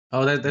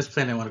Oh, there's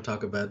plenty I want to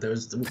talk about.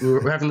 We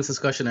were having this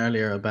discussion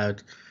earlier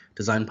about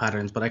design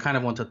patterns, but I kind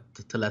of wanted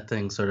to let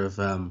things sort of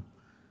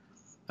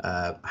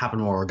happen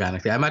more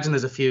organically. I imagine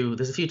there's a few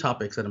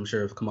topics that I'm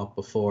sure have come up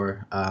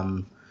before.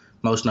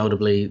 Most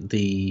notably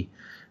the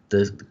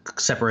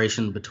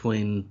separation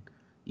between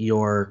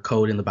your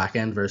code in the back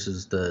end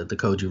versus the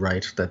code you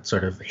write that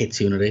sort of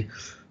hits Unity.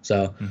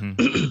 So Hmm.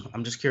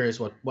 I'm just curious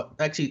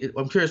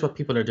I'm curious what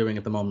people are doing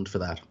at the moment for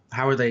that.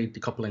 How are they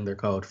decoupling their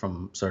code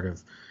from sort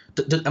of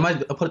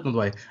I'll put it another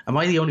way. Am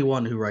I the only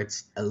one who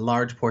writes a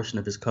large portion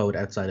of his code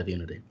outside of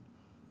Unity?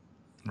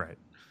 Right.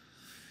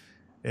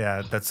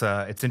 Yeah, that's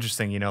it's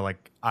interesting.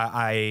 Like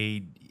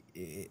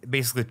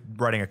basically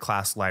writing a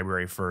class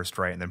library first,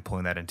 right, and then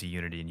pulling that into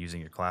Unity and using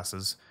your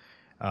classes.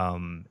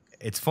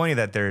 It's funny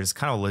that there's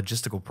kind of a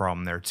logistical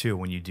problem there too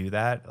when you do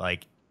that.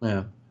 Like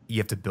Yeah. you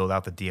have to build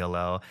out the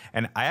DLL,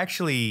 and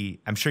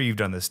I'm sure you've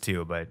done this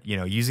too, but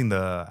using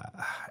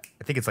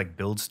I think it's like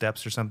build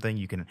steps or something.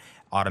 You can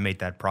automate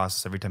that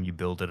process. Every time you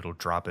build it, it'll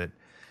drop it,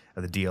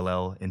 the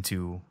DLL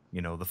into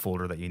the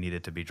folder that you need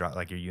it to be dropped,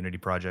 like your Unity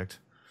project.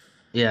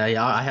 Yeah,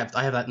 yeah, I have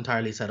that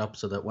entirely set up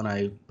so that when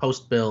I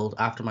post build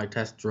after my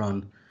tests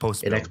run,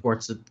 Post it build.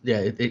 exports it.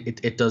 Yeah,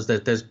 it does.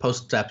 There's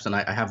post steps, and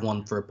I have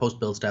one for a post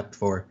build step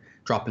for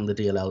dropping the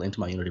DLL into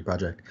my Unity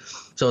project.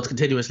 So it's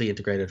continuously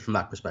integrated from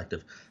that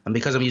perspective. And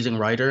because I'm using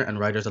Rider, and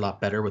Rider's a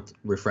lot better with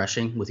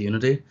refreshing with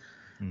Unity,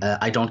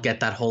 I don't get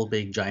that whole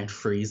big giant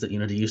freeze that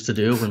Unity used to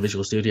do when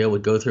Visual Studio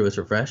would go through its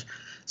refresh.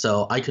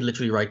 So I could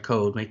literally write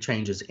code, make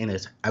changes in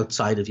it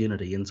outside of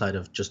Unity, inside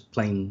of just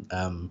plain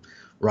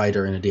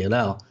Rider in a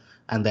DLL,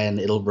 and then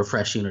it'll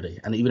refresh Unity.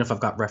 And even if I've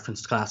got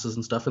referenced classes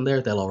and stuff in there,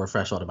 they'll all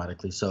refresh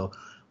automatically. So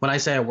when I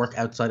say I work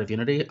outside of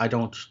Unity, I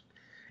don't.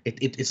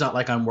 It's not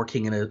like I'm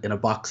working in a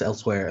box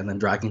elsewhere and then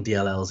dragging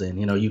DLLs in.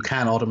 You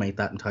can automate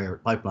that entire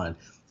pipeline.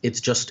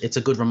 It's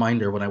a good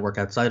reminder when I work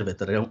outside of it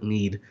that I don't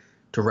need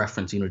to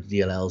reference Unity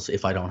DLLs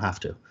if I don't have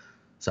to.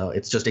 So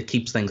it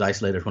keeps things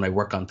isolated when I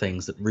work on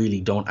things that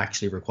really don't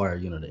actually require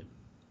Unity.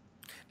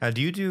 Now,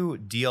 do you do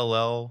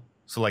DLL?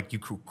 So, like, you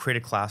create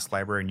a class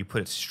library and you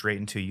put it straight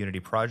into a Unity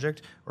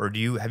project, or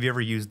have you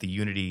ever used the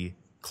Unity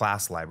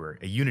class library,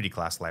 a Unity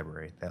class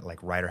library that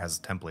like Writer has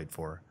a template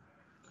for?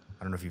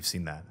 I don't know if you've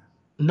seen that.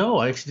 No,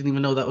 I actually didn't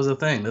even know that was a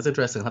thing. That's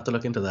interesting. I'll have to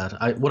look into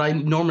that. What I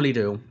normally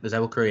do is I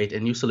will create a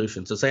new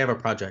solution. So say I have a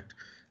project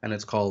and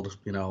it's called,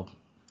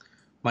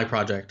 my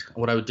project.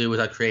 What I would do is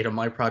I create a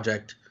my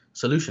project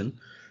solution,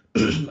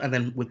 and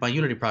then with my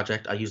Unity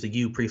project, I use the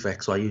U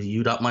prefix. So I use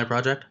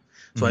u.myproject.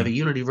 So I have a Hmm.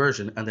 Unity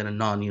version and then a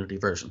non-Unity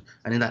version.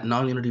 And in that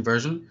non-Unity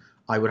version,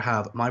 I would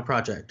have my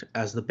project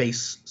as the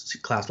base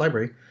class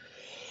library.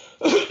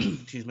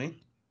 Excuse me.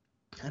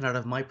 And I'd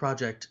have my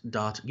project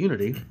dot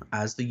Unity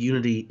as the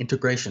Unity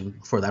integration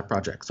for that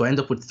project. So I end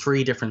up with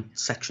three different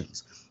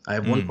sections. I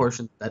have one Mm.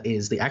 portion that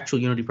is the actual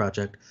Unity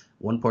project,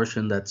 one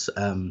portion that's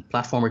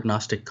platform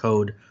agnostic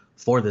code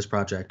for this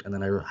project, and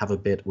then I have a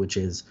bit which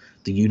is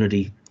the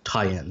Unity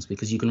tie-ins,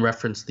 because you can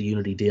reference the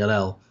Unity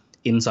DLL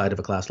inside of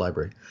a class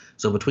library.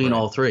 So between Right.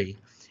 all three,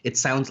 it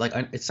sounds like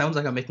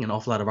I'm making an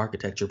awful lot of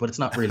architecture, but it's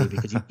not really,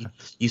 because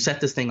you set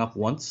this thing up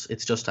once.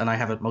 It's just, and I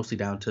have it mostly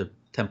down to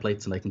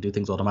templates, and I can do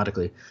things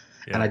automatically,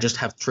 and I Yeah. just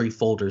have three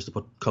folders to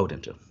put code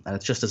into. And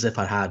it's just as if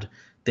I had,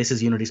 this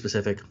is Unity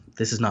specific,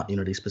 this is not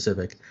Unity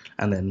specific,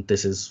 and then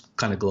this is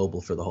kind of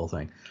global for the whole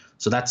thing.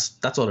 So that's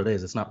all it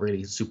is. It's not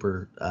really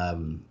super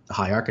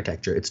high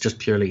architecture. It's just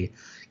purely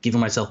giving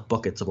myself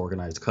buckets of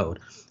organized code.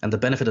 And the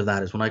benefit of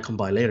that is when I come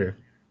by later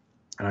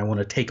and I want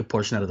to take a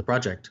portion out of the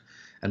project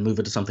and move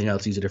it to something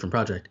else, use a different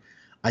project,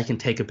 I can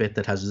take a bit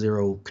that has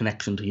zero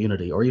connection to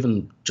Unity or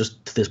even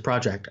just to this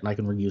project, and I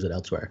can reuse it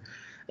elsewhere.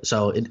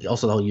 So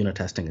also the whole unit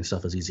testing and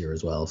stuff is easier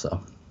as well.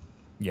 So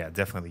Yeah,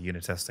 definitely.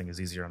 Unit testing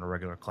is easier on a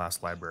regular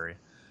class library.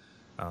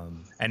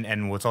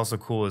 And what's also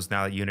cool is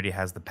now that Unity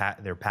has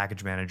their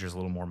package manager is a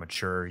little more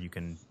mature. You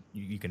can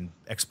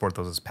export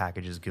those as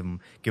packages, give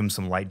them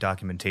some light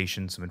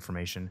documentation, some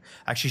information.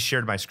 I actually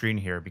shared my screen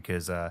here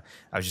because I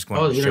was just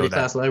going oh, to the show Unity that.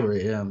 class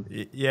library, yeah.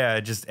 Yeah,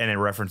 and it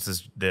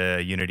references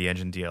the Unity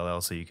engine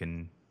DLL, so you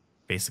can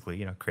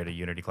basically create a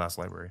Unity class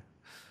library.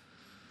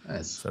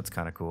 Nice. So that's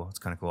kind of cool. It's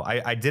kind of cool.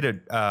 I did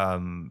it. I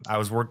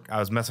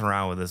was messing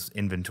around with this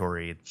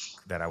inventory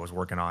that I was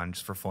working on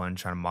just for fun,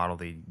 trying to model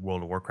the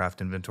World of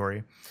Warcraft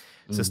inventory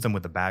Mm. system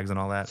with the bags and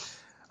all that.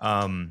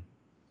 Um,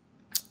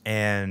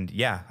 and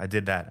yeah, I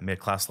did that. I made a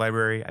class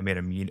library. I made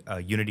a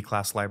Unity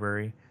class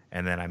library,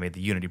 and then I made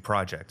the Unity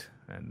project.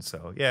 And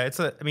so yeah,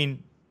 I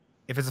mean,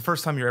 if it's the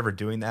first time you're ever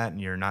doing that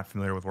and you're not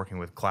familiar with working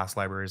with class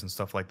libraries and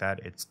stuff like that,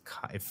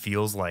 it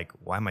feels like,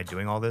 why am I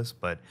doing all this?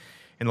 But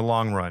in the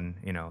long run,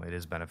 it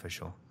is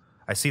beneficial.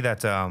 I see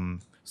that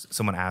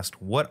someone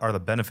asked, what are the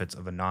benefits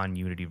of a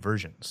non-Unity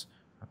versions?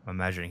 I'm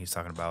imagining he's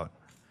talking about,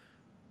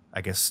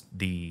 I guess,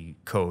 the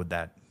code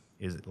that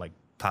is like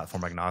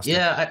platform agnostic.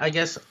 Yeah, I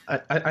guess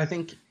I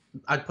think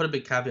I'd put a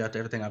big caveat to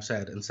everything I've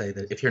said and say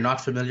that if you're not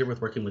familiar with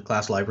working with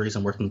class libraries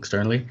and working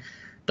externally,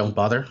 don't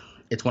bother.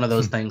 It's one of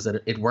those things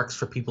that it works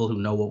for people who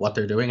know what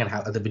they're doing and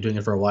how they've been doing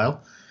it for a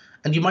while.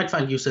 And you might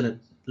find use in it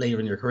later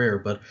in your career.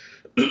 But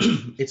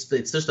it's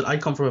just that I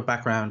come from a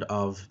background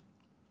of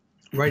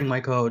writing my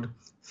code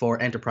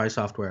for enterprise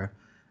software,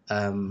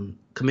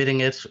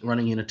 committing it,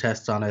 running unit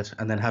tests on it,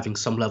 and then having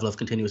some level of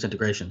continuous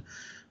integration.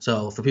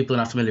 So for people who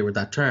are not familiar with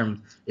that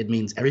term, it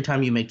means every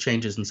time you make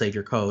changes and save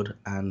your code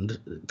and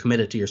commit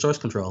it to your source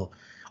control,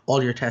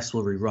 all your tests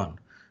will rerun.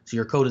 So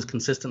your code is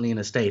consistently in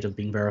a state of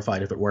being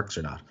verified if it works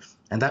or not.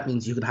 And that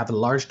means you can have a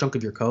large chunk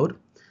of your code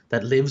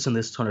that lives in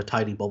this sort of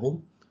tidy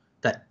bubble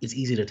that is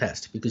easy to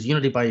test, because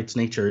Unity by its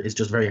nature is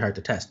just very hard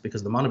to test,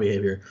 because the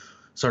monobehavior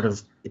sort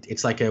of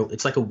it's like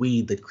a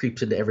weed that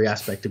creeps into every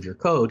aspect of your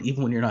code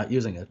even when you're not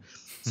using it.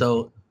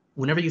 So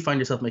whenever you find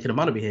yourself making a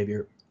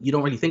monobehavior, you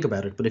don't really think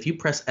about it, but if you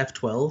press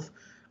F12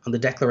 on the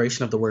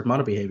declaration of the word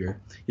monobehavior,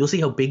 you'll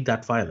see how big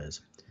that file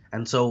is.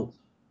 And so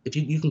if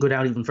you can go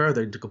down even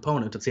further to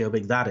component and see how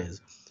big that is,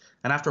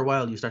 and after a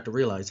while you start to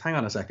realize, hang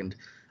on a second,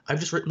 I've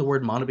just written the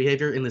word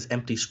monobehavior in this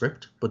empty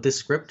script, but this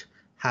script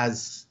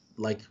has,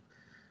 like,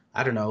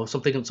 I don't know,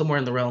 something somewhere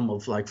in the realm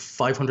of like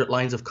 500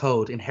 lines of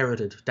code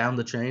inherited down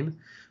the chain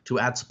to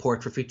add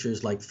support for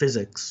features like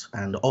physics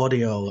and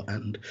audio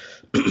and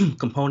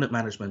component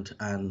management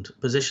and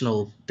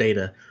positional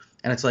data.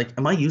 And it's like,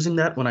 am I using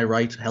that when I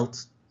write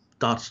health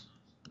dot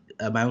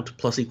amount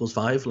plus equals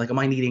 5? Like, am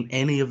I needing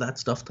any of that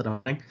stuff that I'm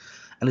doing?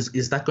 And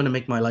is that going to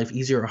make my life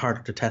easier or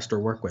harder to test or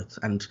work with?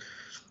 And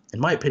in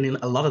my opinion,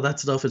 a lot of that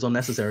stuff is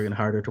unnecessary and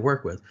harder to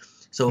work with.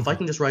 So if I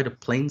can just write a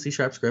plain C#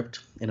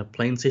 script in a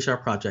plain C#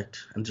 project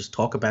and just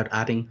talk about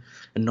adding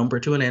a number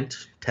to an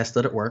int, test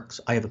that it works,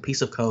 I have a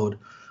piece of code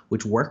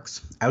which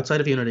works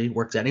outside of Unity,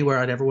 works anywhere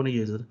I'd ever want to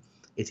use it.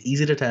 It's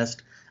easy to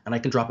test, and I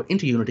can drop it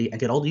into Unity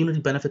and get all the Unity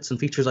benefits and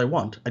features I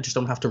want. I just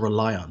don't have to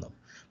rely on them.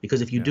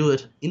 Because if you do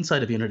it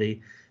inside of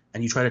Unity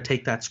and you try to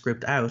take that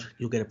script out,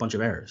 you'll get a bunch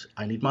of errors.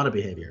 I need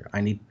monobehavior. I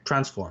need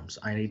transforms.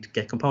 I need to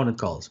get component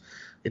calls.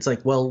 It's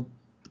like, well,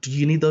 do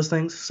you need those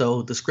things?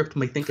 So the script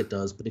may think it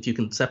does, but if you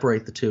can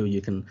separate the two, you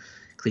can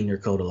clean your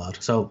code a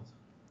lot. So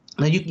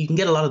now you can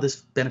get a lot of this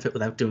benefit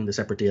without doing the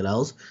separate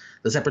DLLs.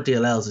 The separate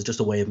DLLs is just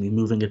a way of me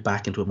moving it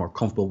back into a more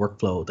comfortable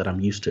workflow that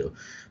I'm used to.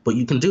 But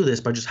you can do this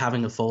by just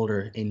having a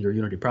folder in your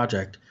Unity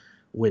project,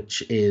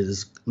 which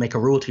is make a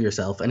rule to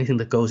yourself. Anything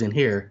that goes in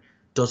here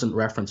doesn't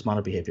reference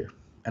monobehavior.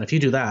 And if you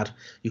do that,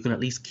 you can at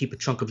least keep a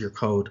chunk of your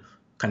code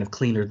kind of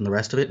cleaner than the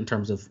rest of it in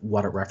terms of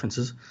what it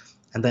references.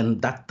 And then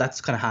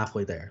that's kind of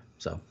halfway there.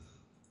 So